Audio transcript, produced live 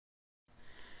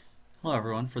Hello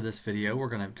everyone, for this video we're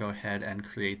going to go ahead and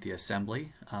create the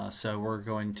assembly. So we're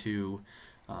going to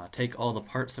take all the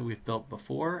parts that we've built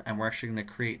before, and we're actually going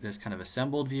to create this kind of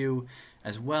assembled view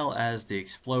as well as the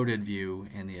exploded view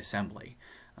in the assembly.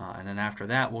 And then after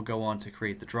that we'll go on to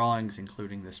create the drawings,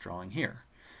 including this drawing here.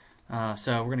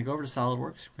 So we're going to go over to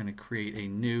SolidWorks, we're going to create a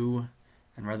new,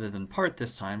 and rather than part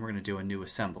this time, we're going to do a new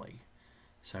assembly.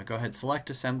 So go ahead, select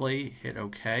assembly, hit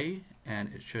OK,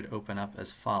 and it should open up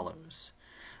as follows.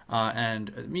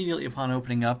 And immediately upon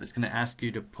opening up, it's going to ask you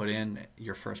to put in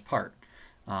your first part.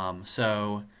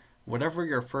 So whatever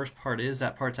your first part is,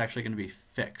 that part's actually going to be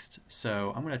fixed.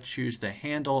 So I'm going to choose the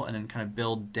handle and then kind of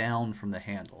build down from the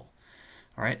handle.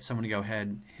 Alright, so I'm going to go ahead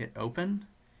and hit open,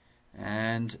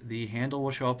 and the handle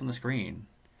will show up on the screen.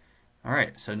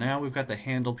 Alright, so now we've got the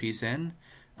handle piece in,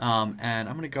 and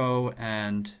I'm going to go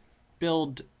and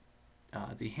build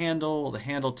the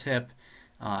handle tip,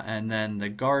 and then the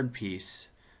guard piece.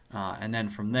 And then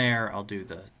from there I'll do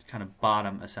the kind of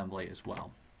bottom assembly as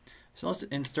well. So let's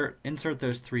insert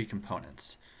those three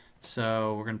components.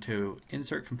 So we're going to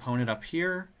insert component up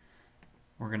here.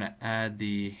 We're going to add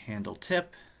the handle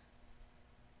tip.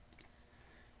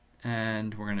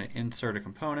 And we're going to insert a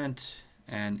component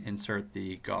and insert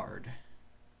the guard.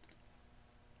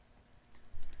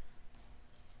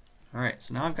 Alright,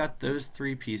 so now I've got those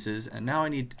three pieces, and now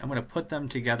I'm going to put them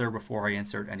together before I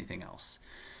insert anything else.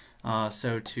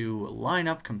 So to line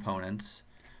up components,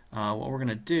 what we're going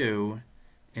to do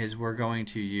is we're going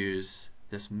to use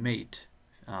this mate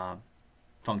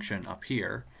function up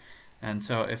here. And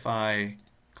so if I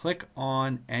click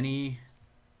on any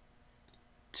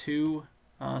two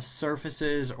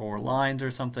surfaces or lines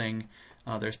or something,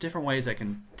 there's different ways I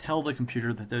can tell the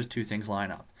computer that those two things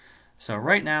line up. So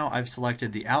right now I've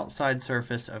selected the outside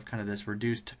surface of kind of this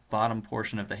reduced bottom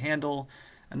portion of the handle,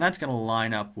 and that's going to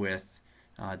line up with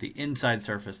the inside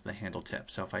surface of the handle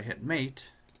tip. So if I hit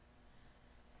mate,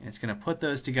 it's going to put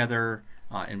those together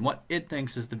in what it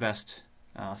thinks is the best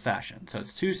fashion. So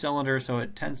it's two cylinders, so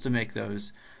it tends to make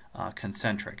those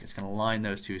concentric. It's going to line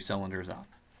those two cylinders up.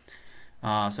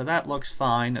 So that looks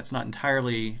fine. It's not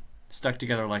entirely stuck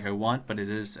together like I want, but it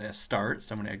is a start.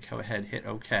 So I'm going to go ahead and hit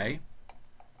OK.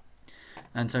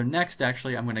 And so next,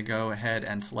 actually, I'm going to go ahead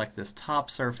and select this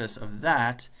top surface of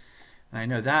that. And I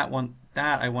know that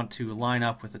I want to line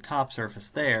up with the top surface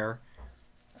there.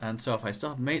 And so if I still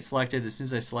have mate selected, as soon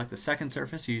as I select the second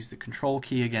surface, use the control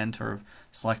key again to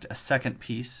select a second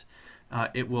piece.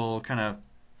 It will kind of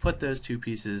put those two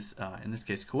pieces, in this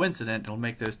case coincident, it'll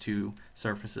make those two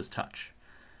surfaces touch.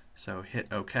 So hit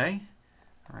OK.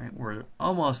 Alright, we're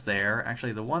almost there.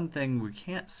 Actually, the one thing we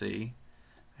can't see,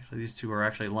 these two are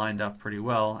actually lined up pretty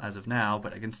well as of now,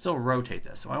 but I can still rotate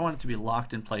this. So I want it to be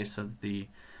locked in place so that the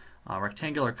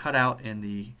rectangular cutout in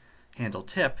the handle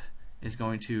tip is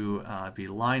going to be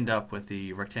lined up with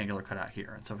the rectangular cutout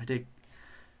here. And so if I take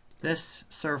this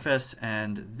surface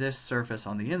and this surface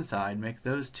on the inside, make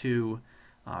those two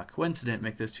coincident,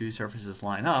 make those two surfaces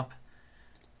line up,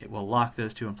 it will lock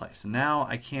those two in place. And now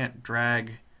I can't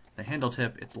drag the handle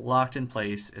tip. It's locked in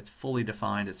place, it's fully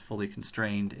defined, it's fully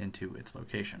constrained into its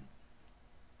location.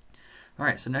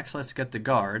 Alright, so next let's get the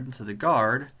guard. So the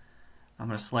guard, I'm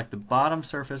going to select the bottom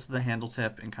surface of the handle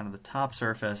tip and kind of the top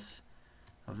surface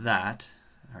of that.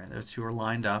 Alright, those two are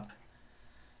lined up.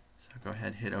 So go ahead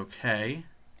and hit OK.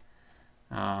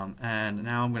 And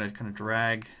now I'm going to kind of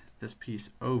drag this piece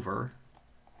over.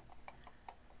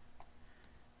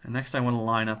 And next I want to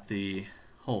line up the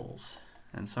holes.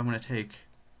 And so I'm going to take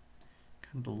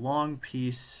kind of the long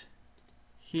piece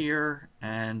here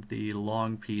and the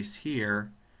long piece here,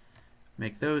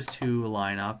 make those two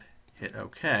line up, hit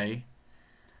OK.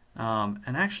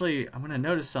 And actually, I'm going to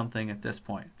notice something at this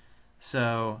point.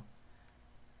 So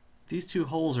these two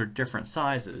holes are different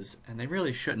sizes, and they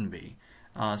really shouldn't be.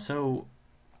 So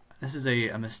this is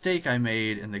a mistake I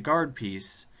made in the guard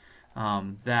piece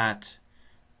that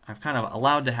I've kind of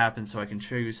allowed to happen so I can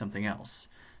show you something else.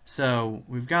 So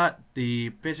we've got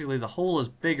basically the hole is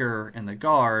bigger in the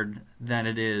guard than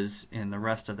it is in the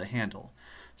rest of the handle.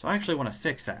 So I actually want to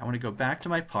fix that. I want to go back to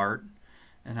my part,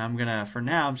 and I'm gonna, for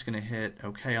now, I'm just gonna hit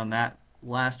OK on that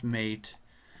last mate,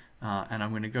 and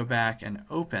I'm gonna go back and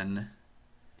open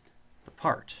the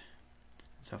part.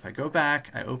 So if I go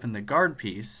back, I open the guard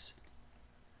piece,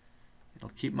 it'll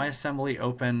keep my assembly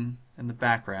open in the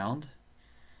background.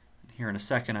 And here in a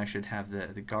second I should have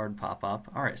the guard pop up.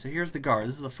 Alright, so here's the guard.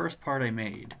 This is the first part I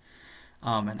made.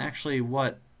 And actually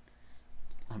what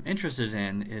I'm interested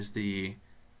in is the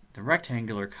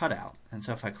rectangular cutout. And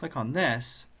so if I click on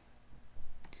this,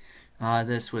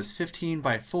 this was 15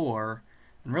 by 4,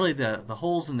 And really the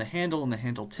holes in the handle and the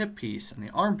handle tip piece and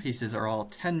the arm pieces are all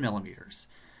 10 millimeters.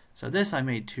 So this I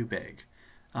made too big.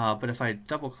 But if I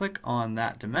double click on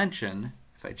that dimension,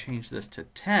 if I change this to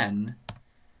 10,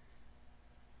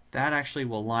 that actually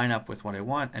will line up with what I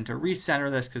want. And to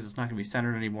recenter this, because it's not going to be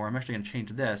centered anymore, I'm actually going to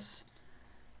change this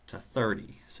to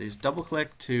 30. So you just double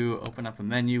click to open up a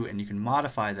menu and you can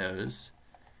modify those.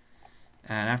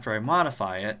 And after I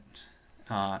modify it,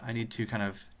 I need to kind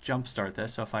of jumpstart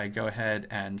this. So if I go ahead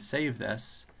and save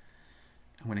this,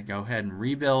 I'm going to go ahead and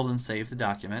rebuild and save the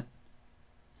document.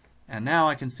 And now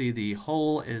I can see the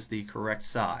hole is the correct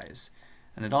size.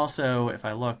 And it also, if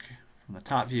I look from the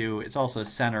top view, it's also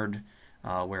centered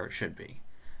where it should be.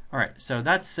 Alright, so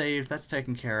that's saved, that's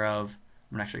taken care of.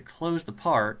 I'm going to actually close the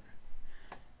part,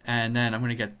 and then I'm going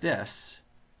to get this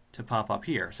to pop up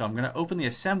here. So I'm going to open the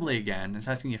assembly again. It's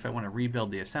asking me if I want to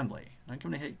rebuild the assembly. I'm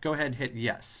going to go ahead and hit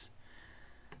yes.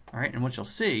 Alright, and what you'll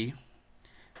see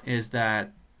is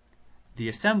that the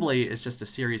assembly is just a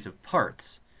series of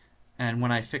parts. And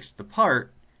when I fixed the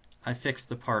part, I fixed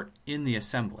the part in the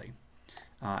assembly.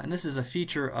 And this is a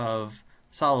feature of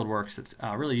SolidWorks that's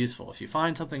really useful. If you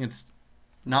find something that's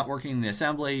not working in the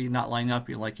assembly, not lining up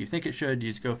like you think it should, you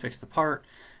just go fix the part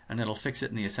and it'll fix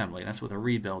it in the assembly. And that's what a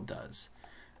rebuild does.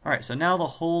 Alright, so now the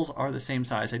holes are the same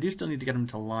size. I do still need to get them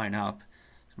to line up.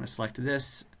 So I'm going to select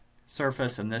this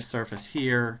surface and this surface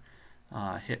here,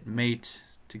 hit mate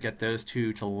to get those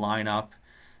two to line up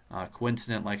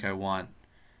coincident like I want.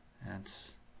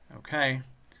 That's okay.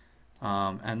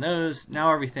 And those,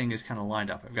 now everything is kind of lined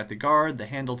up. I've got the guard, the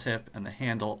handle tip, and the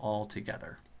handle all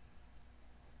together.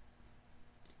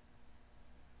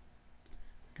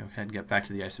 Go ahead and get back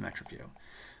to the isometric view.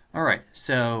 Alright,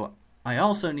 so I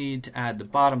also need to add the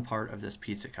bottom part of this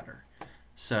pizza cutter.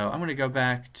 So I'm going to go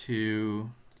back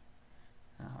to,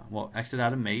 well, exit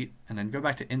out of mate, and then go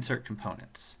back to insert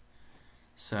components.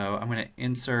 So I'm going to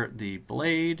insert the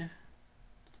blade.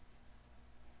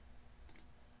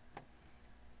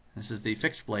 This is the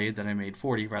fixed blade that I made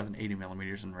 40 rather than 80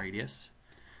 millimeters in radius.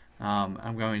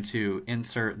 I'm going to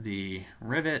insert the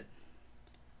rivet.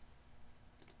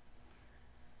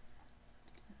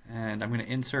 And I'm going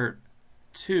to insert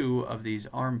two of these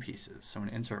arm pieces. So I'm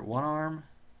going to insert one arm.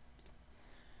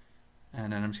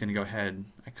 And then I'm just going to go ahead,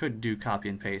 I could do copy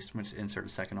and paste. I'm going to insert a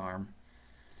second arm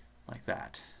like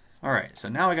that. Alright, so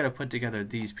now I got to put together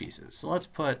these pieces. So let's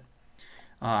put,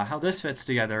 how this fits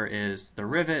together is the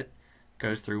rivet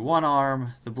goes through one arm,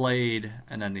 the blade,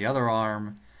 and then the other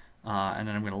arm, and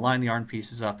then I'm going to line the arm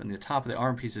pieces up, and the top of the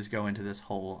arm pieces go into this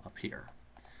hole up here.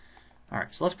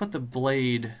 Alright, so let's put the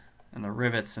blade and the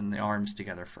rivets and the arms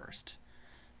together first.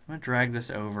 I'm going to drag this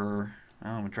over.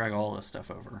 I'm going to drag all this stuff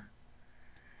over.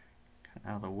 Kind of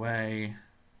out of the way.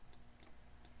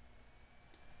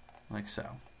 Like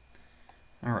so.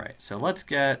 Alright, so let's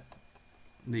get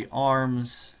the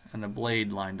arms and the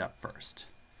blade lined up first.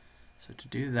 So to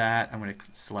do that, I'm going to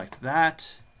select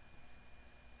that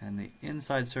and the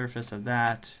inside surface of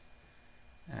that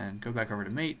and go back over to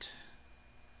mate,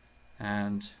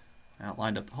 and I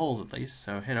lined up the holes at least,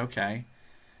 so hit OK. I'm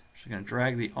just going to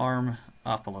drag the arm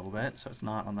up a little bit so it's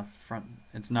not on the front,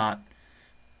 it's not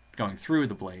going through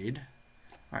the blade.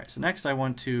 Alright, so next I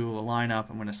want to line up,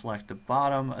 I'm going to select the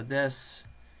bottom of this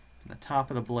and the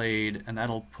top of the blade, and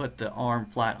that'll put the arm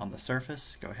flat on the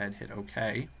surface. Go ahead, hit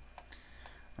OK.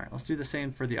 Alright, let's do the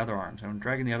same for the other arms. I'm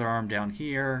dragging the other arm down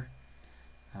here.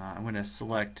 I'm going to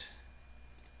select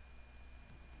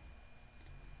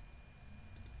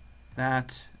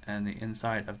that and the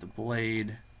inside of the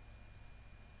blade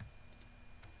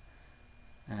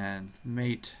and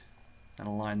mate.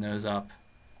 That'll line those up.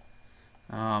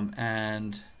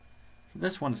 And for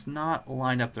this one, it's not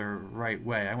lined up the right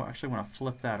way. I actually want to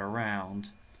flip that around.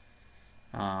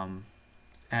 And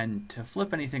to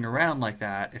flip anything around like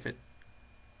that, if it,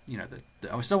 you know,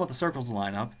 I still want the circles to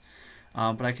line up,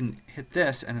 but I can hit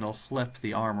this and it'll flip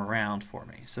the arm around for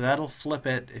me. So that'll flip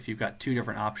it if you've got two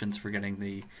different options for getting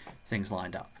the things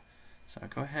lined up. So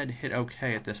go ahead and hit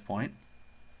OK at this point.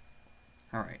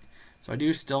 Alright, so I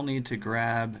do still need to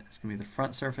grab, it's going to be the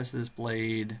front surface of this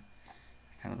blade,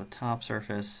 kind of the top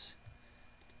surface,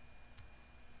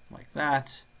 like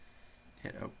that.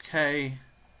 Hit OK.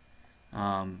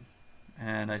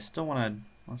 And I still want to,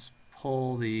 let's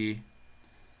pull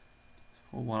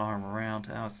one arm around.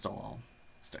 Oh, it's still all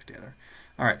stuck together.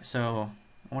 Alright, so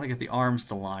I want to get the arms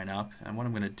to line up, and what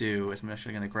I'm going to do is I'm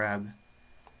actually going to grab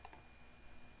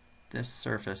this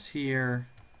surface here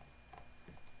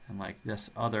and like this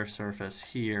other surface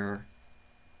here,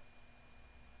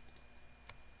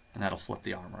 and that'll flip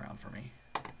the arm around for me.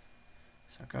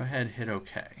 So go ahead, hit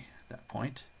OK at that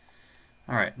point.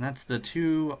 Alright, and that's the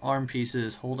two arm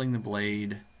pieces holding the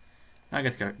blade. Now I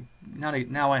get to go,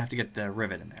 now I have to get the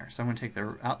rivet in there. So I'm going to take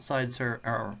the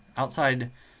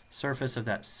outside surface of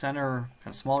that center,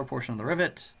 kind of smaller portion of the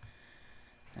rivet,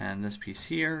 and this piece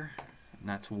here, and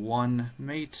that's one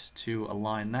mate to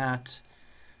align that.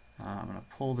 I'm going to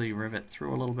pull the rivet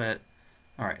through a little bit.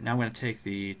 Alright, now I'm going to take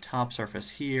the top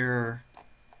surface here,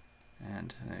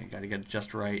 and I got to get it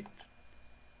just right.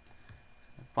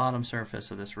 The bottom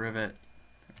surface of this rivet,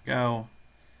 there we go,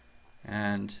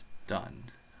 and done.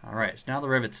 Alright, so now the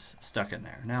rivet's stuck in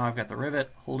there. Now I've got the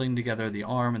rivet holding together the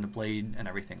arm and the blade and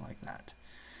everything like that.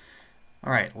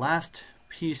 Alright, last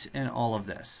piece in all of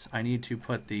this. I need to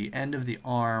put the end of the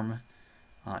arm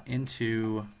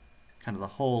into kind of the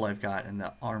hole I've got in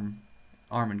the arm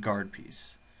and guard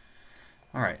piece.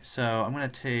 Alright, so I'm going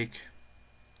to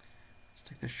let's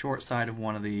take the short side of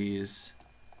one of these.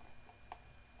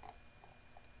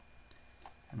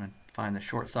 I'm going to find the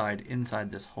short side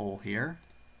inside this hole here.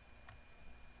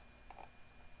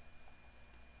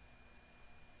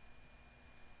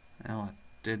 Now it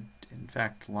did in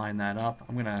fact line that up.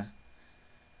 I'm going to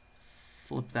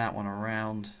flip that one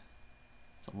around.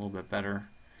 It's a little bit better.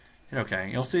 Hit OK.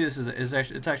 You'll see this is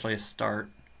actually a start.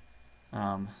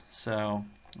 So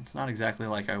it's not exactly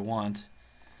like I want,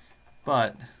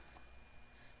 but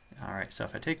alright, so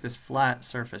if I take this flat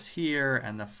surface here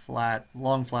and the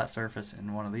long flat surface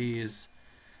in one of these,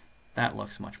 that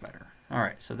looks much better.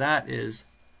 Alright, so that is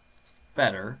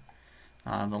better.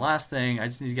 The last thing, I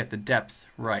just need to get the depth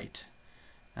right.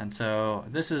 And so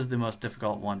this is the most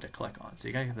difficult one to click on. So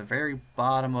you gotta get the very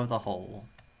bottom of the hole,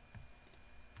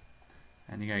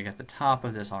 and you gotta get the top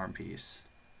of this arm piece.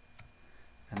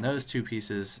 And those two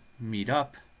pieces meet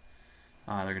up.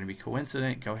 They're going to be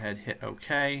coincident. Go ahead, hit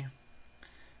OK.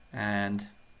 And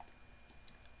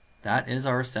that is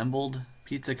our assembled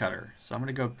pizza cutter. So I'm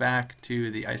going to go back to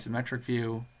the isometric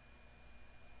view,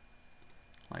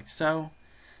 like so.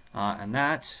 And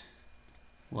that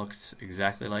looks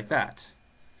exactly like that.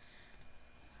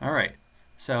 Alright,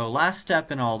 so last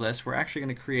step in all this, we're actually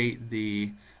going to create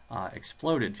the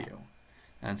exploded view.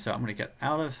 And so I'm going to get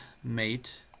out of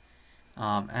mate.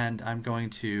 And I'm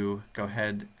going to go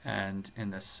ahead and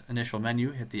in this initial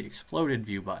menu hit the exploded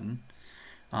view button.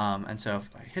 And so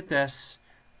if I hit this,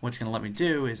 what it's going to let me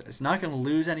do is it's not going to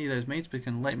lose any of those mates, but it's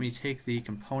going to let me take the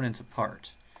components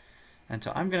apart. And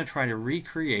so I'm going to try to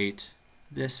recreate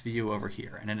this view over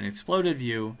here. And in an exploded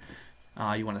view,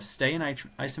 you want to stay in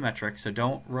isometric, so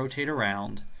don't rotate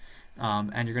around.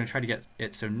 And you're going to try to get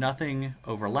it so nothing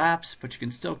overlaps, but you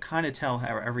can still kind of tell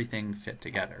how everything fit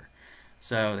together.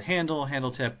 So the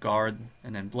handle tip, guard,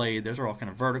 and then blade, those are all kind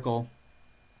of vertical.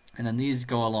 And then these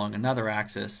go along another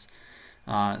axis.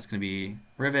 It's going to be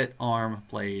rivet, arm,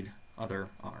 blade, other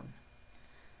arm.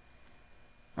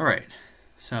 Alright,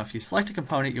 so if you select a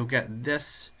component, you'll get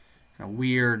this kind of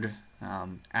weird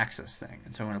axis thing.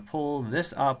 And so I'm going to pull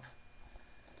this up,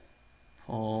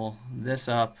 pull this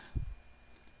up,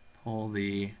 pull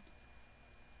the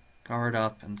guard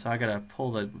up, and so I got to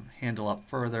pull the handle up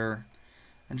further.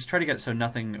 And just try to get it so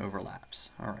nothing overlaps.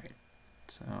 Alright,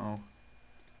 so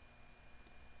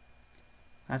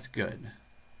that's good.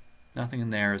 Nothing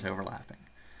in there is overlapping.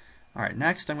 Alright,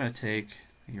 next I'm going to take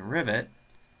the rivet,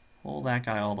 pull that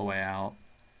guy all the way out,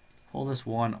 pull this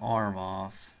one arm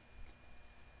off,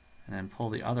 and then pull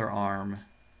the other arm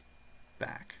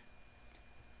back.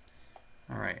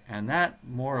 Alright, and that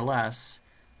more or less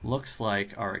looks like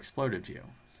our exploded view.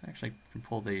 So actually I can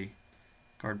pull the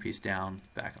guard piece down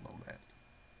back a little bit.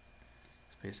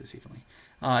 Space this evenly.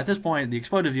 At this point, the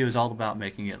exploded view is all about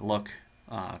making it look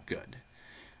good.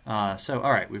 So,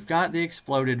 alright, we've got the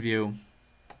exploded view,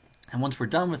 and once we're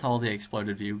done with all the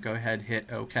exploded view, go ahead,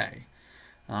 hit OK.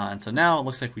 And so now it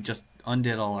looks like we just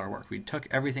undid all our work. We took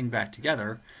everything back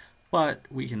together, but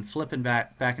we can flip and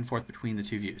back and forth between the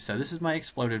two views. So this is my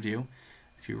exploded view.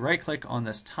 If you right-click on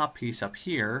this top piece up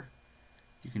here,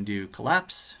 you can do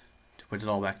collapse to put it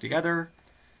all back together,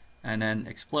 and then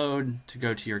explode to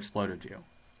go to your exploded view.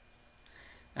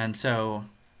 And so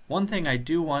one thing I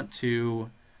do want to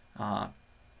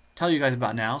tell you guys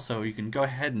about now, so you can go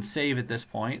ahead and save at this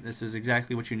point. This is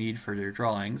exactly what you need for your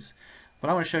drawings. But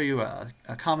I want to show you a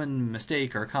common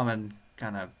mistake or a common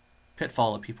kind of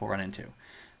pitfall that people run into.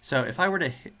 So if I were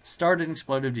to start an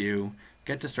exploded view,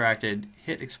 get distracted,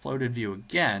 hit exploded view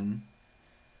again,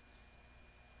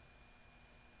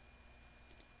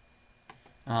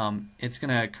 it's going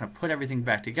to kind of put everything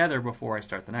back together before I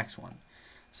start the next one.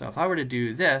 So if I were to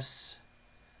do this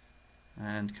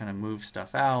and kind of move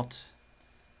stuff out,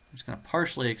 I'm just going to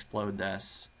partially explode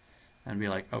this and be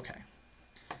like, okay.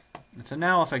 And so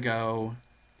now if I go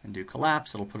and do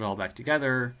collapse, it'll put it all back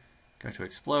together. Go to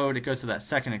explode, it goes to that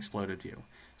second exploded view.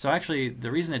 So actually,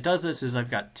 the reason it does this is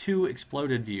I've got two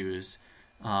exploded views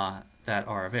that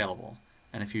are available.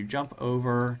 And if you jump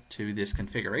over to this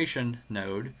configuration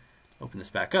node, open this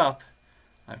back up,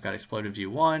 I've got exploded view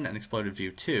 1 and exploded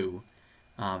view 2.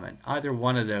 And either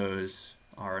one of those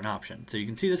are an option. So you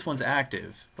can see this one's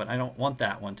active, but I don't want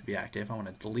that one to be active. I want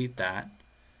to delete that.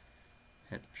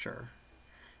 Hit sure.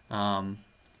 If I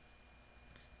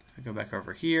go back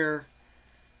over here,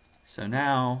 so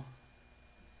now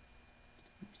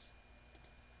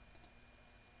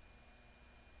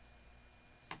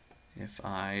if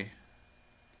I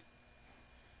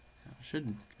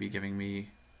should be giving me,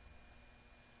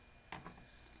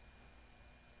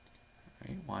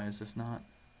 right, why is this not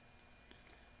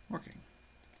working?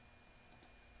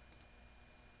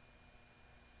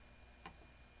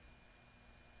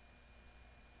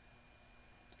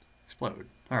 Explode.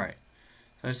 All right.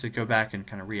 So I just have to go back and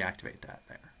kind of reactivate that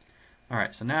there. All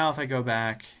right. So now if I go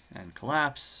back and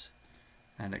collapse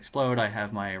and explode, I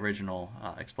have my original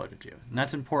exploded view. And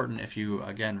that's important. If you,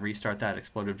 again, restart that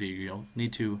exploded view, you'll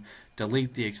need to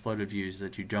delete the exploded views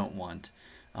that you don't want.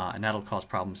 And that'll cause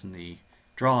problems in the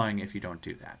drawing if you don't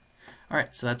do that. All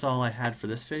right. So that's all I had for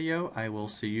this video. I will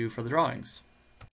see you for the drawings.